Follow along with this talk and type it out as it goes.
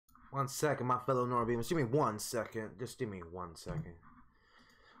1 second, my fellow Norbeamers. Give me 1 second. Just give me 1 second.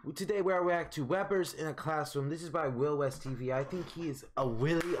 Today we are reacting to Rappers in a Classroom. This is by Will West TV. I think he is a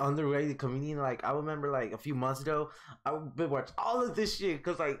really underrated comedian. Like, I remember like a few months ago, I've been watching all of this shit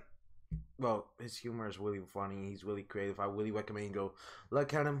because like, well, his humor is really funny. He's really creative. I really recommend you go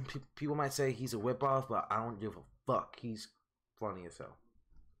look at him. People might say he's a whip-off, but I don't give a fuck. He's funny as hell.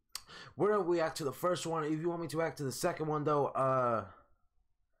 We're gonna react to the first one. If you want me to react to the second one though,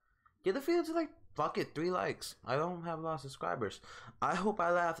 get the video to like, fuck it, 3 likes. I don't have a lot of subscribers. I hope I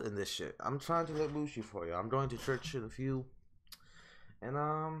laughed in this shit. I'm trying to look bougie for you. I'm going to church in a few. And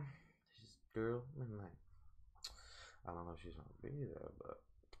this girl, like, I don't know if she's gonna be there, but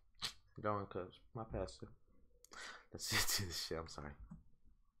going cause my pastor. Let's get to this shit. I'm sorry.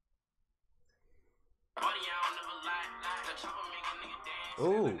 Ooh.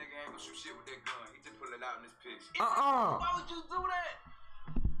 Why would you do that?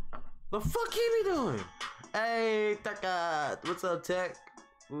 The fuck he be doing? Hey, Tecca. What's up, Tech?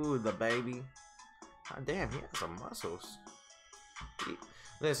 Ooh, the baby. God damn, he has some muscles.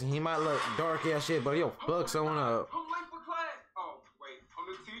 Listen, he might look dark ass shit, but yo, fuck someone up. I'm late for class. Oh, wait, I'm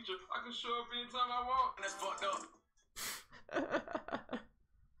the teacher. I can show up anytime I want. And that's fucked up.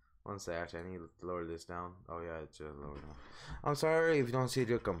 One sec, actually, I need to lower this down. Oh yeah, it's just lower down. I'm sorry if you don't see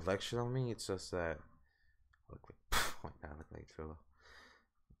the complexion on me. It's just that I look like I look like Trilla.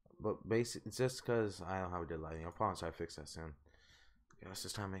 But basically, it's just because I don't have good lighting. I'll probably try to fix that soon. Yeah, it's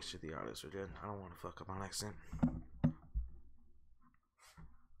just time to make sure the artists are good. I don't want to fuck up my accent.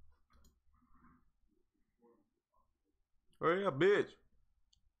 Hurry up, bitch.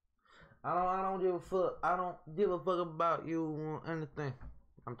 I don't give a fuck. I don't give a fuck about you or anything.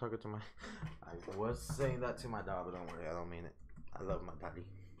 I'm talking to my. I was saying that to my dog, but don't worry, I don't mean it. I love my daddy. Is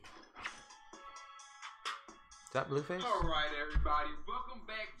that Blueface? All right, everybody, welcome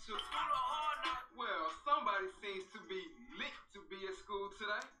back to School of Hard Knocks. Well, somebody seems to be lit to be at school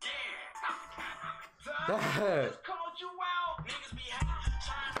today. Yeah. Just called you out. Niggas be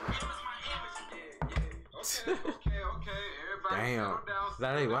trying to give us my image. Yeah. Okay. Everybody, damn. Settle down.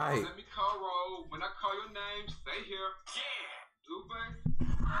 That ain't right. Let me call roll. When I call your name, stay here. Yeah. Blueface.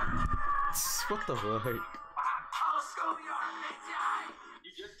 What the fuck? You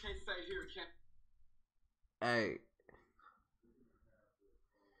just can't say here, can't. Hey,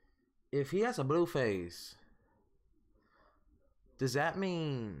 if he has a blue face, does that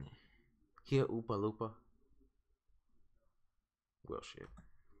mean he a Oopa Loopa? Well, shit.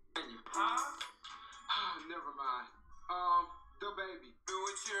 Huh? Never mind. DABABY. Do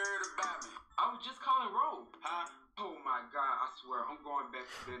what you heard about me. I was just calling Roll. Huh? Oh my God, I swear, I'm going back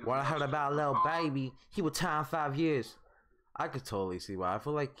to dinner. What I heard about Lil Baby, he was time 5 years. I could totally see why. I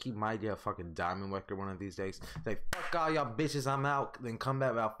feel like he might get a fucking diamond record one of these days. Like, fuck all y'all bitches, I'm out. Then come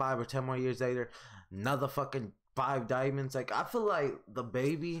back about 5 or 10 more years later, another fucking 5 diamonds. Like, I feel like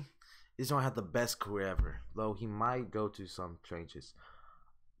DABABY is gonna have the best career ever. Though he might go to some changes.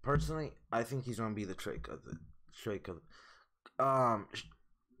 Personally, I think he's gonna be the Drake of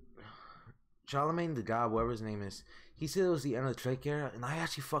Charlemagne the God, whatever his name is. He said it was the end of the Drake era, and I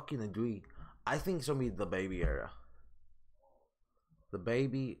actually fucking agree. I think it's gonna be the DABABY era.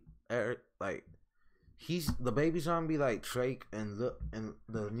 DABABY era, like DABABY's gonna be like Drake, and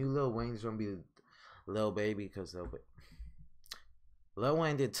the new Lil Wayne's gonna be Lil Baby, because Lil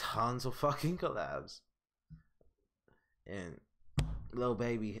Wayne did tons of fucking collabs, and Lil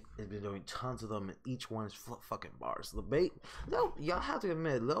Baby has been doing tons of them, and each one is fucking bars. Y'all have to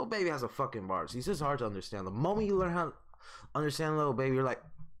admit, Lil Baby has a fucking bars. He's just hard to understand. The moment you learn how to understand Lil Baby, you're like,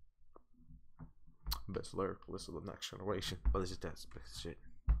 best lyricalist of the next generation. But it's just that shit.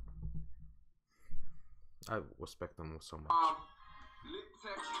 I respect them so much. LIL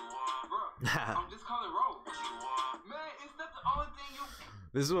TECCA, I'm just calling Roll. Man, is that the only thing you?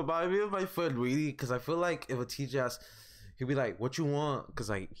 This is what bothers me with my friend Weedy, because I feel like if a teacher asks, he'll be like, "What you want?" Because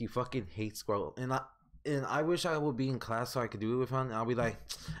like he fucking hates scroll, and I wish I would be in class so I could do it with him. And I'll be like,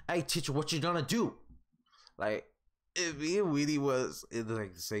 "Hey teacher, what you gonna do?" Like if me and Weedy was in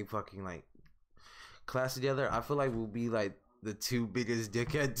like the same fucking like class together, I feel like we'll be like the 2 biggest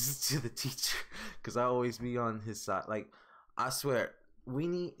dickheads to the teacher, because I always be on his side. Like I swear,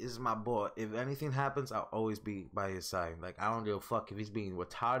 Weenie is my boy. If anything happens, I'll always be by his side. Like I don't give a fuck if he's being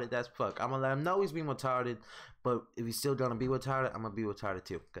retarded. That's fuck. I'm gonna let him know he's being retarded. But if he's still gonna be retarded, I'm gonna be retarded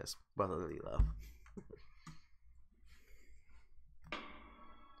too, because brotherly love.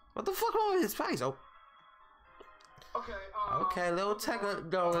 What the fuck wrong with his face? Oh. Okay, LIL TECCA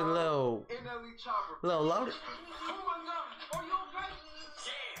going low. NLE CHOPPA. Little loaded. Oh my God, are you okay?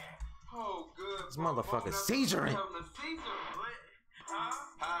 Yeah. Oh, good. This motherfucker seizuring. Huh?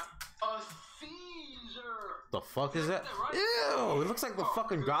 The fuck is that? Right? Ew! It looks like the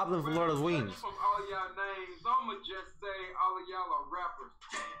fucking goblin from Lord of the Rings. From all y'all names, I'ma just say all of y'all are rappers.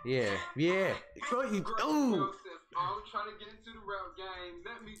 Yeah, yeah. Ooh. I'm trying to get into the rap game.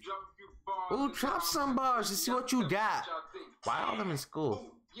 Let me drop a few bars. Ooh, drop some bars and see what you got. Why all them in school?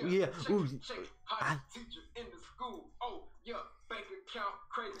 Ooh, Yeah. Ooh. Teacher in the school. Oh, yeah. Bank account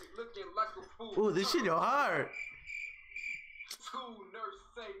crazy, looking like a fool. Ooh, this shit hard. School nurse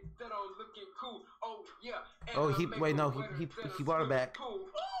say that I'm looking cool. Oh, yeah. Oh, he wait, no, he brought it back. Cool.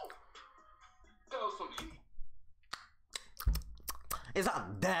 Throw some heat. It's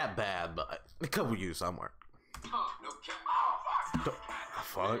not that bad, but it could be used somewhere. No cap. The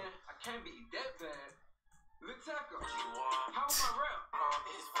fuck? Man, I can't be that bad. LIL TECCA. How's my rap?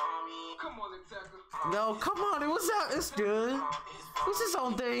 Come on, LIL TECCA. No, come on, what's up? It's good. What's his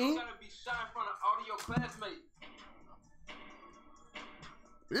own thing? Gotta be shy in front of audio classmates.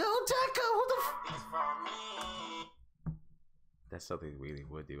 LIL TECCA, what the f— That's something we really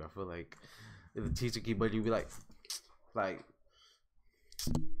would do. I feel like if the teacher keep bugging you, be like, I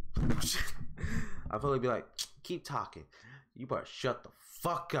feel like be like, keep talking. You better shut the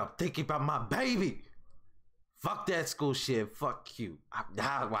fuck up. Thinking about my baby. Fuck that school shit. Fuck you. I'm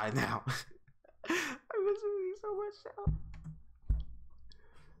down right now. I miss you so much now.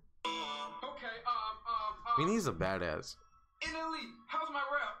 Okay, We need a badass. NLE, how's my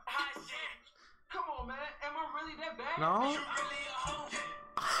rap? Hot shit. Come on, man. Am I really that bad? No? You really a hoe?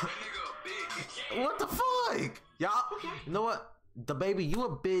 What the fuck? Y'all, you know what? The baby, you a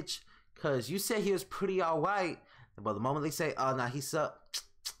bitch. Cause you said he was pretty alright. But the moment they say, oh, nah, he sucked.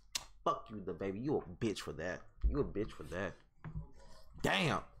 Fuck you, the baby. You a bitch for that. You a bitch for that.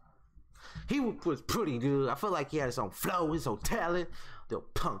 Damn. He was pretty, dude. I feel like he had his own flow, his own talent. They'll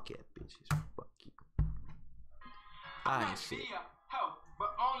punk ass bitches. Fuck you. I ain't shit.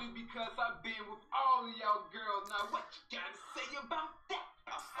 But only because I've been with all of y'all girls. Now what you gotta say about that?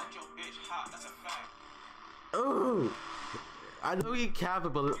 I'll fuck your bitch hot, that's a fact. Ooh. I know he capping,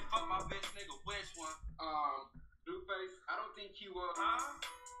 but fuck my bitch nigga, which one? Blueface, I don't think he will.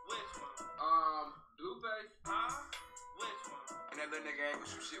 Which one? Blueface, which one? And that little nigga ain't gonna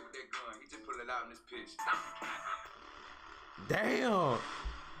shoot shit with that gun. He just pulled it out in his pitch. damn.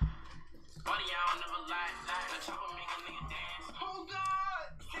 Buddy, y'all never lie. The chopper make a nigga dance. Oh God!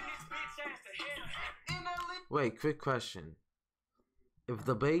 Send this bitch ass to hell. NLE. Wait, quick question. If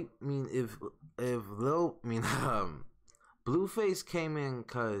the bait mean if Blueface came in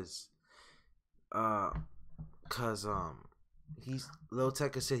cause he's LIL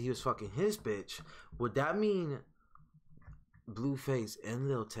TECCA said he was fucking his bitch, would that mean Blueface and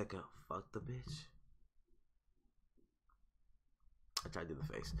LIL TECCA fucked the bitch? I tried to do the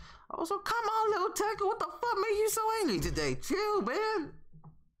face. Also, come on, LIL TECCA, what the fuck made you so angry today? Chill, man.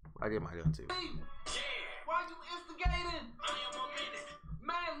 I did my gun too. Yeah. Why you instigating? I am a minute.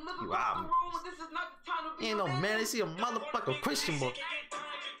 Man, look Wow. across the room. This is not the time to be. Ain't no man, he a motherfucking Christian boy.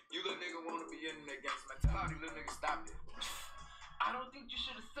 You little nigga wanna be in that gangsta mentality, little nigga stop it. I don't think you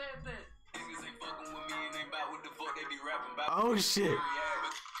should have said that. Niggas ain't fucking with me and ain't about what the fuck they be rapping about. Oh shit.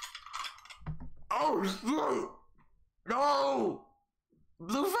 Oh shit. No.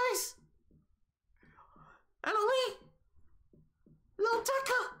 Blueface. NLE. LIL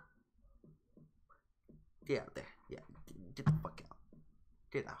TECCA. Get out there. Yeah. Get the fuck out.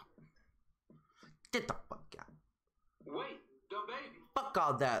 Get out. Get the fuck out. Wait, DABABY. Fuck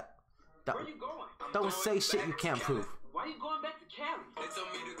all that. Where you going? Don't say shit you can't prove. Why you going back to Cali? They told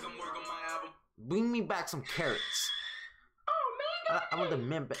me to come work on my album. Bring me back some carrots. Oh man, I want the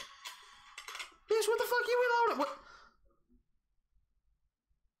men back. Bitch, what the fuck you reloaded? What?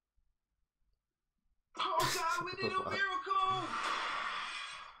 Oh God, we did a miracle.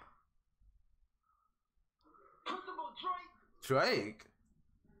 Principal Drake. Drake?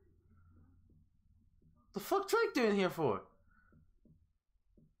 The fuck Drake doing here for?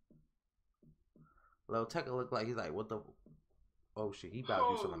 LIL TECCA look like he's like, what the? Oh shit, he about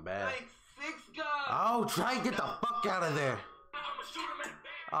to do something bad. Like 6 guys. Oh, Drake, get the fuck out of there.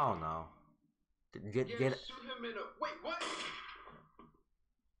 Oh no. Get Shoot him in the. Wait, what?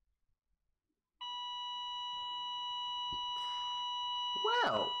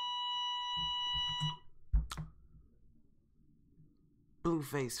 Well,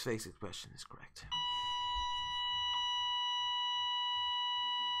 Blueface face expression is correct.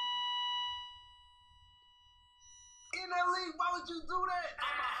 NLE, why would you do that?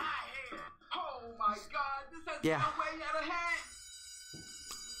 I'm a hot head. Oh my God, this has Yeah. gone way out of hand.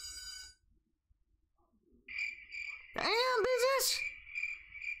 Damn, bitches!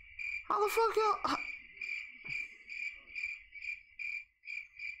 How the fuck y'all?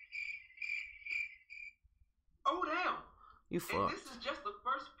 You And fucked. this is just the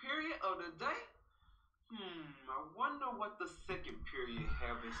first period of the day? I wonder what the second period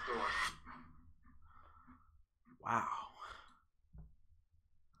have in store. Wow.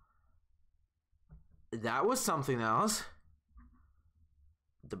 That was something else.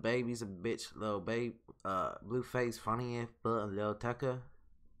 DABABY's a bitch, little babe. Blueface, funny but LIL TECCA,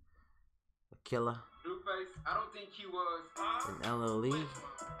 a killer. Blueface, I don't think he was. And NLE.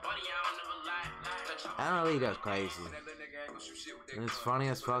 NLE goes crazy. And it's funny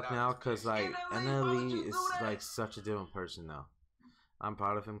as fuck now because like NLE is like such a different person now. I'm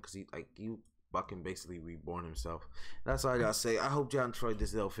proud of him because he fucking basically reborn himself. That's all I gotta say. I hope y'all enjoyed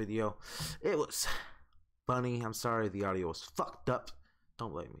this little video. It was funny. I'm sorry the audio was fucked up.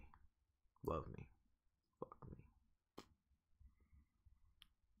 Don't blame me. Love me. Fuck me.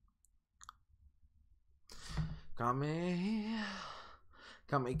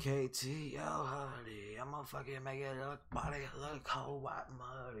 Come me KT, yo, honey. I'm gonna fucking make it look body, look cold, white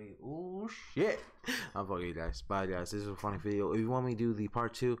muddy. Ooh, shit. I'm fucking you guys. Bye, guys. This is a funny video. If you want me to do the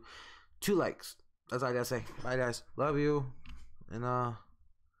part 2, 2 likes. That's all I gotta say. Bye, guys. Love you. And,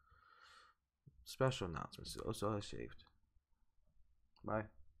 special announcements. Also, I shaved. Bye.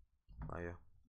 Bye, yeah.